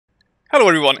Hello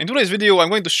everyone, in today's video I'm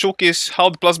going to showcase how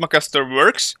the plasma caster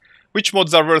works, which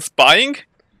mods are worth buying,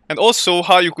 and also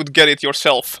how you could get it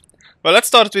yourself. Well, let's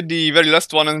start with the very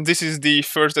last one, and this is the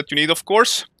first that you need, of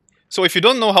course. So if you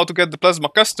don't know how to get the plasma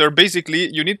caster, basically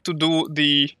you need to do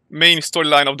the main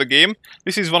storyline of the game.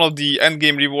 This is one of the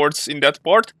endgame rewards in that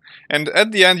part, and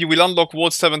at the end you will unlock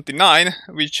Vault 79,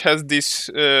 which has this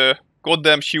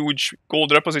goddamn huge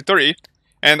gold repository.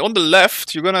 And on the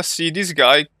left, you're gonna see this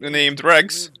guy named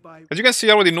Regs. As you can see,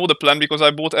 I already know the plan because I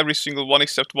bought every single one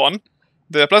except one.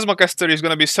 The plasma caster is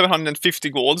gonna be 750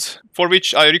 golds, for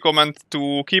which I recommend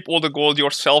to keep all the gold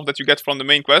yourself that you get from the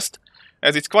main quest,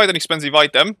 as it's quite an expensive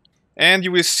item. And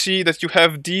you will see that you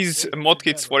have these mod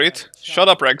kits for it. Shut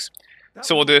up, Regs.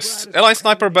 So this Allied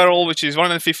Sniper Barrel, which is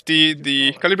 150,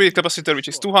 the Calibrated Capacitor, which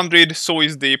is 200, so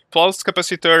is the Pulse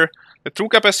Capacitor, the True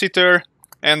Capacitor,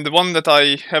 and the one that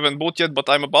I haven't bought yet, but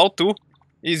I'm about to,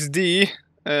 is the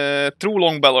True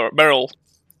Long Barrel.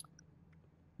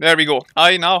 There we go.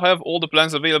 I now have all the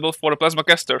plans available for the plasma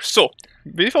caster. So,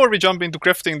 before we jump into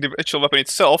crafting the actual weapon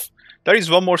itself, there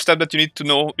is one more step that you need to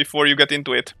know before you get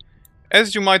into it.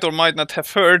 As you might or might not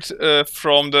have heard,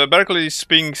 from the Berkeley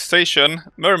Spring Station,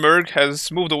 Mermerg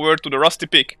has moved over to the Rusty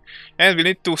Pick, and we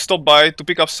need to stop by to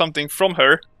pick up something from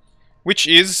her, which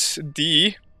is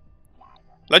the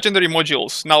legendary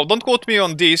modules. Now, don't quote me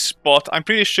on this, but I'm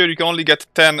pretty sure you can only get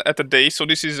 10 at a day, so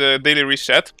this is a daily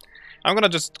reset. I'm gonna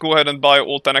just go ahead and buy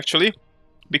all 10 actually,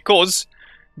 because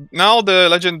now the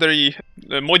legendary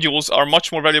modules are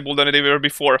much more valuable than they were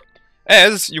before,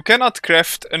 as you cannot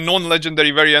craft a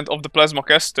non-legendary variant of the plasma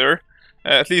caster,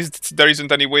 at least there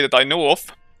isn't any way that I know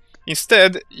of.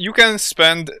 Instead, you can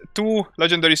spend 2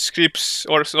 legendary scripts,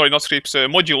 or sorry, not scripts,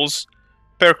 modules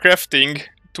per crafting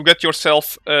to get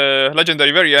yourself a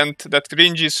legendary variant that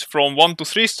ranges from 1 to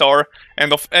 3 star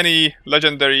and of any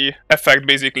legendary effect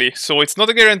basically. So it's not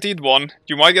a guaranteed one.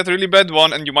 You might get a really bad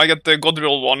one and you might get the god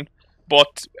roll one,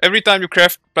 but every time you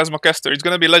craft plasma caster it's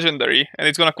gonna be legendary and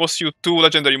it's gonna cost you 2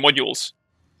 legendary modules.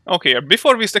 Okay,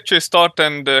 before we actually start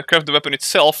and craft the weapon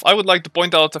itself, I would like to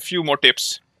point out a few more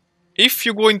tips. If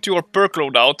you go into your perk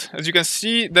loadout, as you can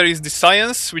see there is the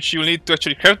science, which you'll need to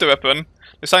actually craft the weapon,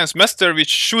 the Science Master, which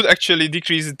should actually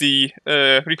decrease the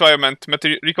required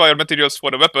materials for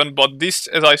the weapon, but this,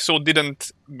 as I saw,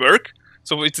 didn't work.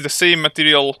 So it's the same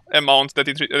material amount that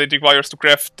it requires to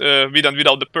craft with and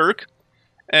without the perk.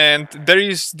 And there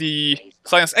is the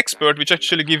Science Expert, which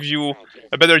actually gives you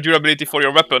a better durability for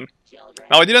your weapon.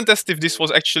 Now, I didn't test if this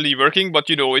was actually working, but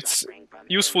you know, it's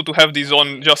useful to have these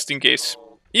on just in case.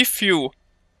 If you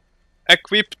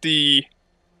equip the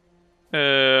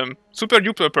Super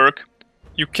Duper perk,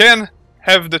 you can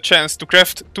have the chance to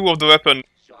craft 2 of the weapon.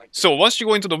 So once you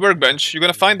go into the workbench, you're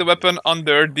gonna find the weapon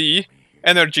under the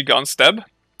Energy Guns tab.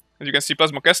 As you can see,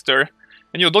 Plasma Caster.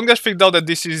 And you don't get freaked out that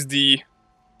this is the,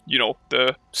 you know,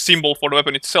 the symbol for the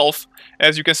weapon itself.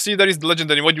 As you can see, there is the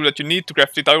legendary module that you need to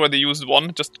craft it. I already used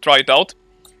one just to try it out.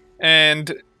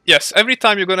 And yes, every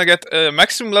time you're gonna get a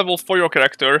maximum level for your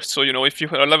character. So, you know, if you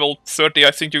are level 30,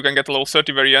 I think you can get a level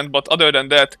 30 variant. But other than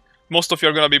that, most of you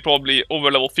are gonna be probably over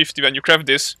level 50 when you craft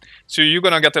this. So you're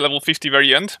gonna get a level 50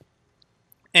 variant.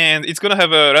 And it's gonna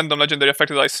have a random legendary effect,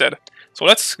 as I said. So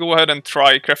let's go ahead and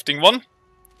try crafting one.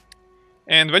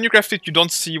 And when you craft it, you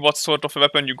don't see what sort of a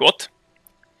weapon you got.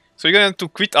 So you're gonna have to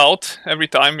quit out every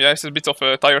time. Yeah, it's a bit of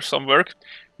a tiresome work.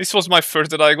 This was my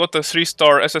first that I got a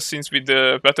 3-star Assassins with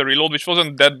the better reload, which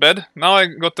wasn't that bad. Now I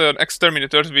got an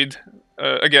Exterminator with,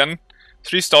 again,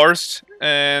 3 stars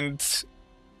and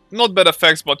not bad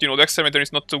effects, but you know, the Exterminator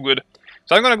is not too good.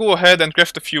 So I'm gonna go ahead and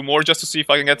craft a few more just to see if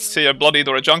I can get, say, a Blooded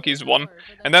or a Junkies one.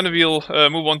 And then we'll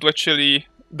move on to actually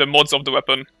the mods of the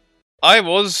weapon. I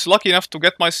was lucky enough to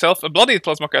get myself a Blooded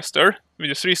Plasma Caster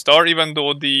with a 3-star, even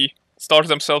though the stars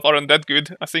themselves aren't that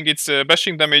good. I think it's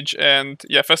bashing damage and,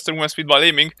 yeah, faster movement speed while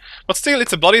aiming. But still,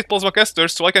 it's a Blooded Plasma Caster,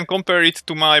 so I can compare it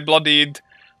to my Blooded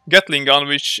Gatling gun,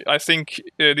 which I think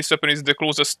this weapon is the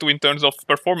closest to in terms of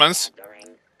performance.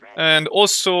 And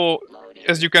also,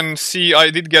 as you can see, I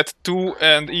did get 2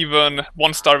 and even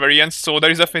 1-star variants, so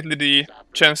there is definitely the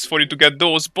chance for you to get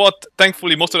those, but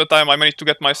thankfully most of the time I managed to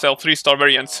get myself 3-star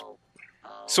variants.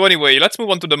 So anyway, let's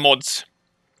move on to the mods.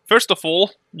 First of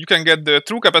all, you can get the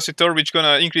True Capacitor, which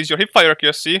gonna increase your hipfire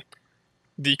accuracy,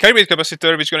 the Calibrated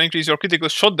Capacitor, which gonna increase your critical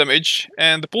shot damage,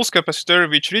 and the Pulse Capacitor,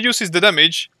 which reduces the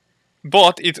damage,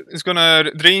 but it is gonna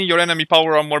drain your enemy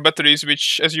power armor batteries,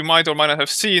 which, as you might or might not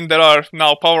have seen, there are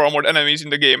now power armored enemies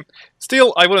in the game.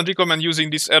 Still, I wouldn't recommend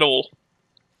using this at all.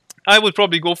 I would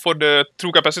probably go for the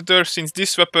True Capacitor, since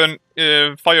this weapon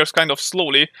fires kind of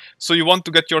slowly, so you want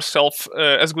to get yourself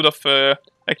as good of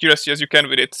accuracy as you can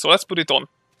with it. So let's put it on.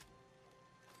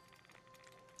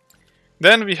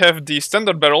 Then we have the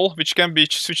standard barrel, which can be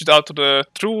switched out to the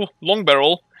true long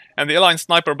barrel and the aligned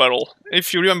sniper barrel.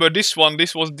 If you remember this one,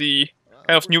 this was the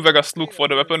kind of New Vegas look for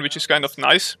the weapon, which is kind of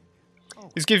nice.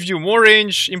 This gives you more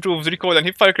range, improves recoil and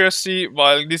hipfire accuracy,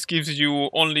 while this gives you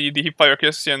only the hipfire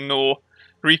accuracy and no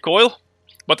recoil.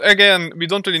 But again, we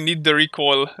don't really need the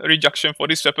recoil reduction for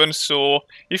this weapon, so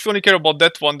if you only care about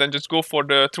that one, then just go for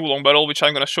the true long barrel, which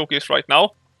I'm gonna showcase right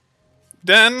now.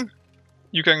 Then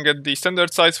you can get the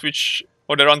standard sights,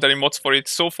 or there aren't any mods for it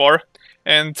so far,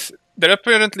 and there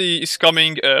apparently is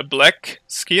coming a black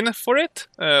skin for it,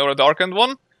 or a darkened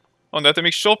one, on the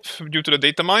atomic shop due to the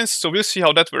data mines, so we'll see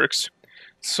how that works.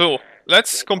 So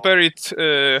let's compare it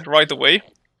right away,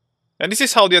 and this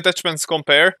is how the attachments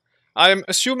compare. I'm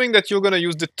assuming that you're gonna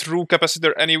use the true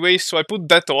capacitor anyway, so I put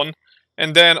that on,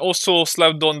 and then also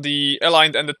slapped on the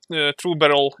aligned and the true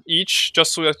barrel each,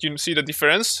 just so that you see the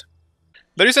difference.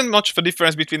 There isn't much of a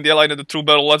difference between the aligned and the true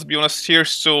barrel, let's be honest here,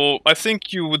 so I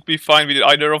think you would be fine with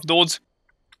either of those.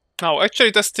 Now,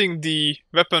 actually testing the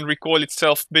weapon recoil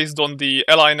itself based on the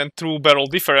aligned and true barrel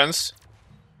difference.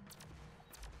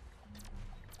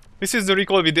 This is the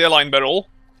recoil with the aligned barrel.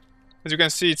 As you can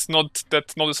see, it's not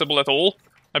that noticeable at all.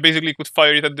 I basically could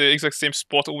fire it at the exact same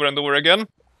spot over and over again.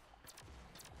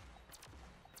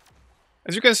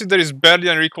 As you can see, there is barely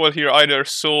any recoil here either,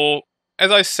 so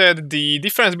as I said, the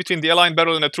difference between the aligned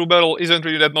barrel and the true barrel isn't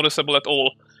really that noticeable at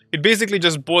all. It basically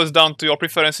just boils down to your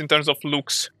preference in terms of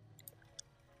looks.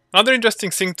 Another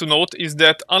interesting thing to note is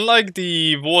that unlike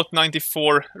the Vault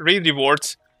 94 raid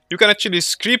rewards, you can actually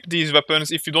script these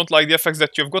weapons if you don't like the effects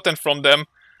that you've gotten from them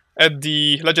at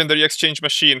the legendary exchange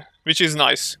machine, which is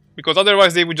nice, because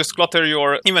otherwise they would just clutter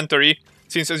your inventory,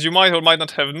 since as you might or might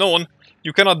not have known,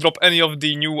 you cannot drop any of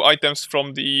the new items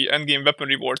from the endgame weapon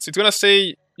rewards. It's gonna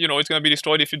say, you know, it's gonna be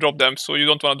destroyed if you drop them, so you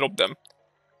don't wanna drop them.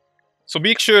 So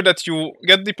be sure that you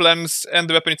get the plans and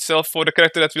the weapon itself for the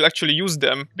character that will actually use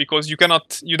them, because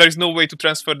there is no way to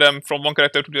transfer them from one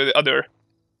character to the other.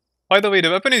 By the way,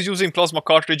 the weapon is using plasma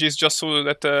cartridges, just so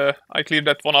that I cleared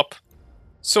that one up.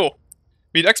 So,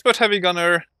 with Expert Heavy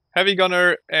Gunner,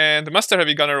 and Master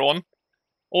Heavy Gunner on,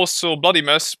 also Bloody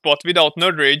Mess, but without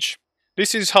Nerd Rage,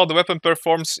 this is how the weapon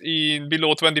performs in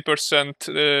below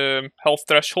 20% health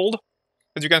threshold.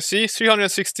 As you can see,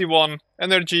 361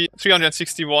 energy,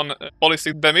 361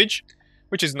 ballistic damage,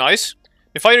 which is nice.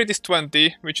 The fire rate is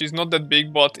 20, which is not that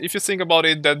big, but if you think about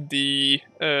it that the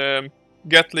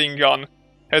Gatling gun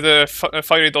has a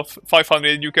fire rate of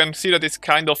 500, you can see that it's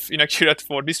kind of inaccurate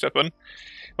for this weapon.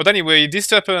 But anyway,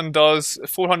 this weapon does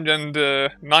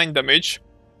 409 damage,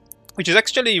 which is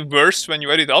actually worse when you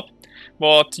add it up.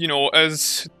 But, you know,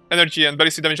 as energy and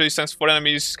ballistic damage resistance for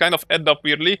enemies kind of add up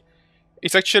weirdly,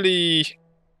 it's actually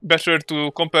better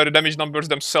to compare the damage numbers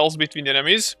themselves between the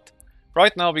enemies.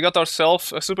 Right now we got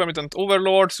ourselves a Super Mutant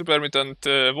Overlord, Super Mutant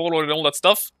Warlord and all that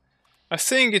stuff. I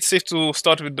think it's safe to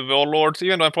start with the Warlord,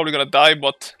 even though I'm probably gonna die,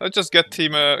 but let's just get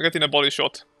in a body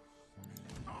shot.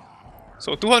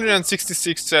 So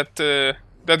 266 at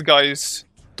that guy's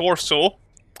torso.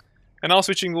 And now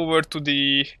switching over to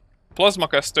the Plasma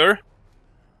Caster.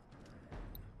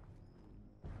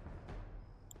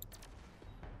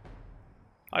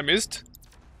 I missed.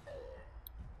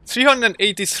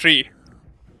 383,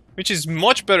 which is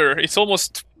much better. It's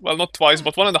almost, well, not twice,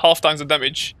 but 1.5 times the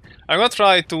damage. I'm gonna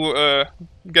try to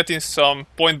get in some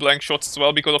point-blank shots as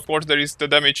well, because of course there is the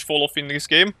damage fall-off in this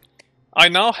game. I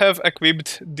now have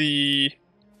equipped the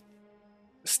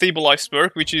Stabilize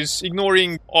perk, which is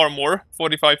ignoring armor,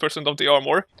 45% of the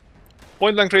armor.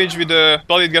 Point-blank range with a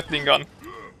blooded Gatling gun.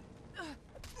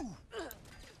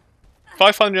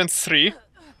 503.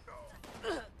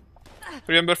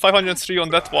 Remember, 503 on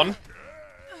that one.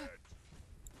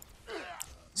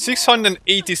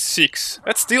 686.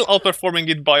 That's still outperforming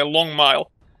it by a long mile.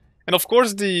 And of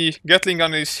course the Gatling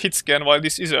gun is hit scan, while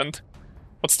this isn't.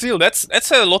 But still, that's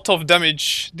a lot of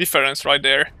damage difference right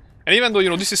there. And even though, you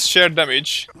know, this is shared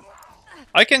damage,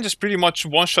 I can just pretty much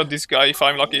one-shot this guy if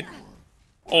I'm lucky.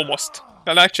 Almost.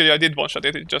 And actually I did one-shot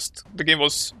it, the game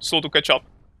was slow to catch up.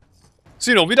 So,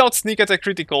 you know, without sneak attack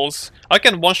criticals, I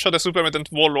can one-shot a Super Mutant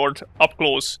Warlord up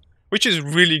close, which is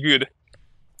really good.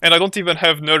 And I don't even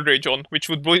have Nerd Rage on, which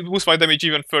would boost my damage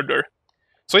even further.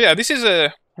 So yeah, this is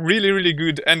a really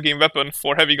good endgame weapon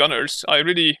for heavy gunners. I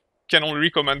really can only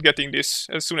recommend getting this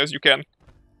as soon as you can.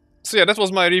 So yeah, that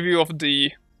was my review of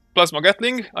the Plasma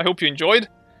Gatling. I hope you enjoyed,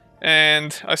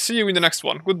 and I'll see you in the next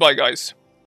one. Goodbye, guys.